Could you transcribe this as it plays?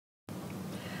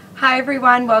Hi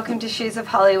everyone, welcome to Shoes of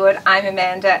Hollywood. I'm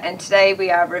Amanda and today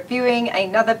we are reviewing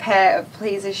another pair of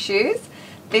pleaser shoes.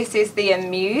 This is the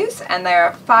AMUSE and they're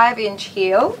a 5-inch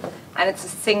heel and it's a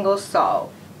single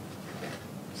sole.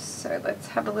 So let's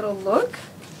have a little look.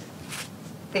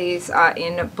 These are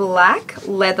in black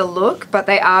leather look, but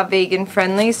they are vegan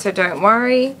friendly, so don't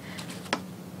worry.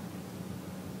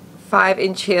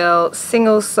 5-inch heel,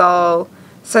 single sole.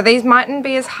 So these mightn't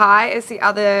be as high as the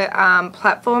other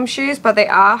platform shoes, but they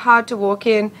are hard to walk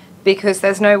in because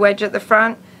there's no wedge at the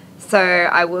front. So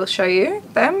I will show you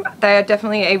them. They are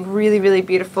definitely a really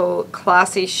beautiful,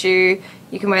 classy shoe.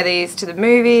 You can wear these to the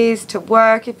movies, to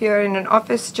work if you're in an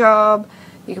office job.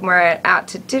 You can wear it out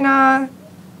to dinner.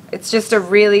 It's just a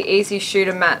really easy shoe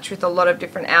to match with a lot of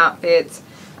different outfits.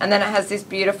 And then it has this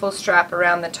beautiful strap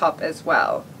around the top as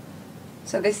well.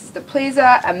 So this is the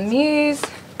pleaser AMUSE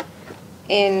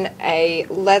in a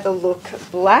leather look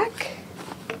black.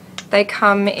 They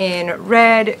come in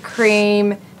red,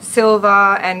 cream, silver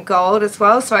and gold as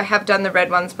well, so I have done the red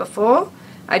ones before.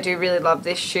 I do really love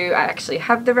this shoe. I actually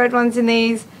have the red ones in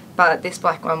these, but this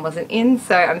black one wasn't in,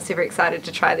 so I'm super excited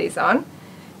to try these on.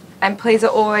 And pleaser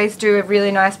always do a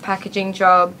really nice packaging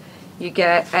job. You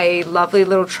get a lovely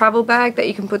little travel bag that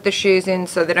you can put the shoes in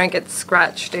so they don't get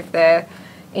scratched if they're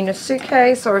in a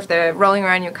suitcase, or if they're rolling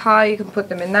around your car you can put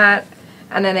them in that.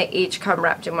 And then they each come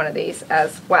wrapped in one of these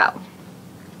as well.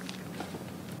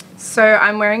 So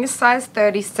I'm wearing a size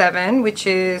 37, which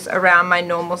is around my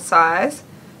normal size.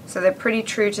 So they're pretty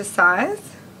true to size.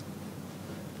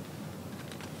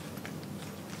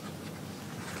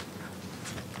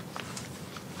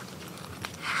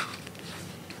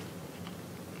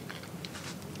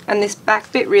 And this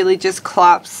back bit really just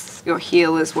clasps your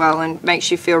heel as well and makes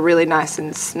you feel really nice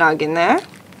and snug in there.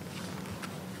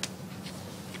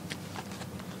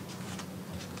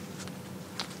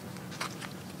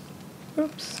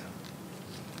 Oops.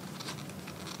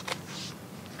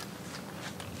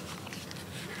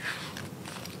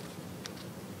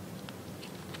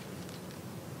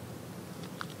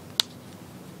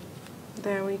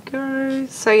 There we go.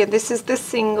 So yeah, this is the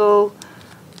single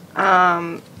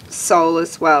sole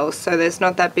as well, so there's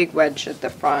not that big wedge at the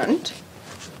front.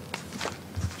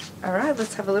 Alright,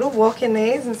 let's have a little walk in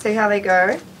these and see how they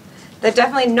go. They're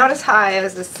definitely not as high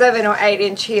as the 7 or 8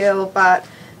 inch heel, but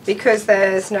because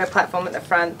there's no platform at the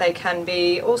front, they can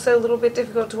be also a little bit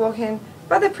difficult to walk in,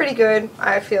 but they're pretty good.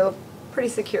 I feel pretty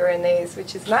secure in these,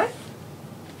 which is nice.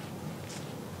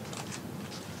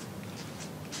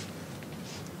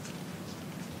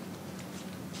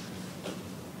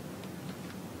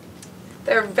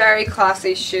 They're a very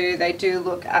classy shoe. They do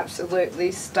look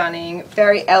absolutely stunning,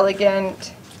 very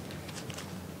elegant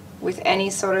with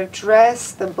any sort of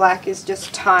dress. The black is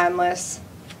just timeless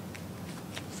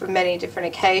for many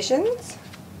different occasions.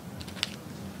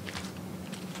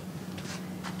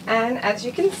 And as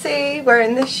you can see, we're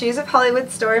in the Shoes of Hollywood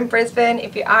store in Brisbane.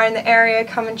 If you are in the area,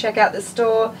 come and check out the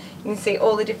store. You can see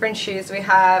all the different shoes we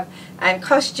have, and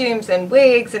costumes and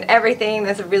wigs and everything.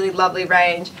 There's a really lovely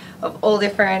range of all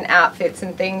different outfits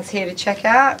and things here to check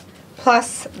out,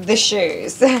 plus the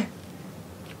shoes.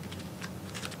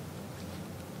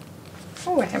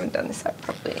 Oh, I haven't done this up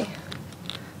properly.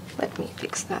 Let me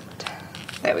fix that.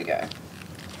 There we go.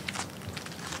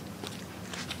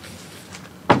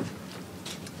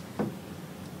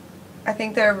 I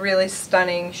think they're a really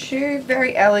stunning shoe,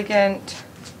 very elegant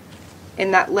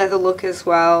in that leather look as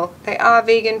well. They are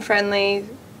vegan friendly,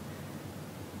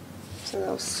 so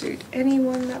they'll suit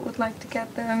anyone that would like to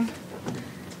get them.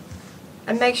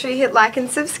 And make sure you hit like and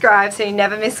subscribe so you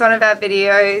never miss one of our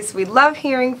videos. We love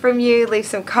hearing from you. Leave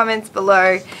some comments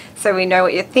below so we know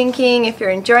what you're thinking. If you're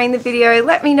enjoying the video,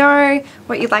 let me know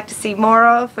what you'd like to see more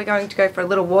of. We're going to go for a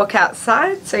little walk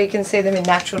outside so you can see them in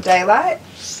natural daylight.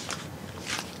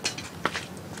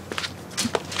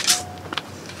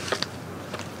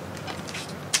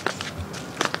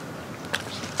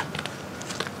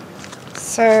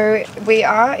 So we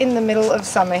are in the middle of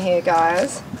summer here,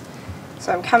 guys.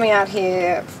 So I'm coming out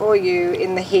here for you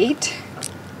in the heat.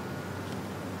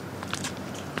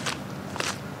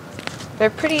 They're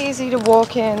pretty easy to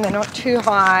walk in, they're not too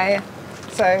high.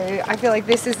 So I feel like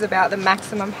this is about the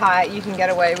maximum height you can get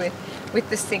away with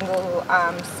the single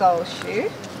sole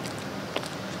shoe.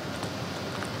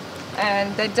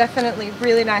 And they're definitely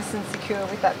really nice and secure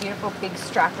with that beautiful big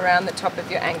strap around the top of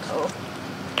your ankle.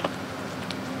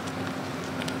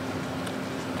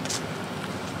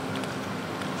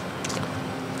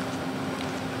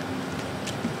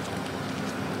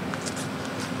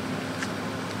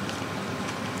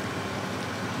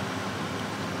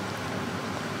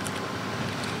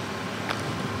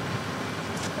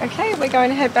 Okay, we're going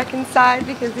to head back inside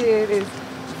because it is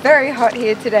very hot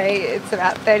here today. It's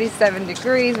about 37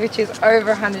 degrees, which is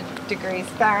over 100 degrees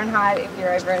Fahrenheit if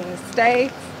you're over in the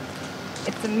States.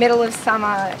 It's the middle of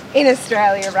summer in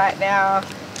Australia right now,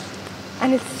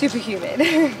 and it's super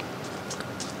humid.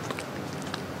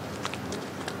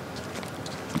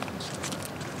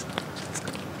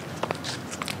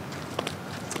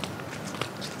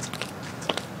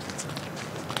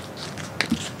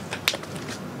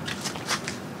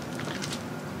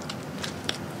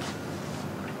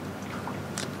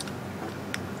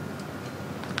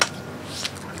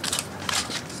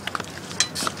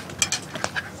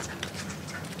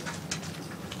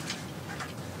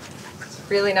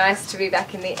 Really nice to be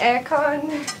back in the aircon.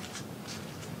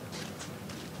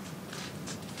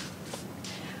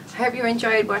 I hope you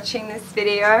enjoyed watching this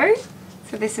video.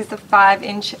 So this is the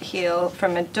 5-inch heel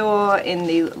from Adore in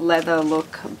the leather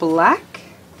look black.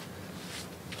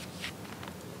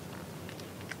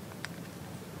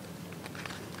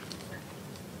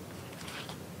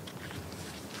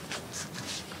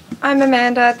 I'm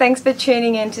Amanda. Thanks for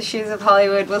tuning in to Shoes of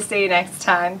Hollywood. We'll see you next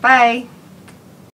time. Bye.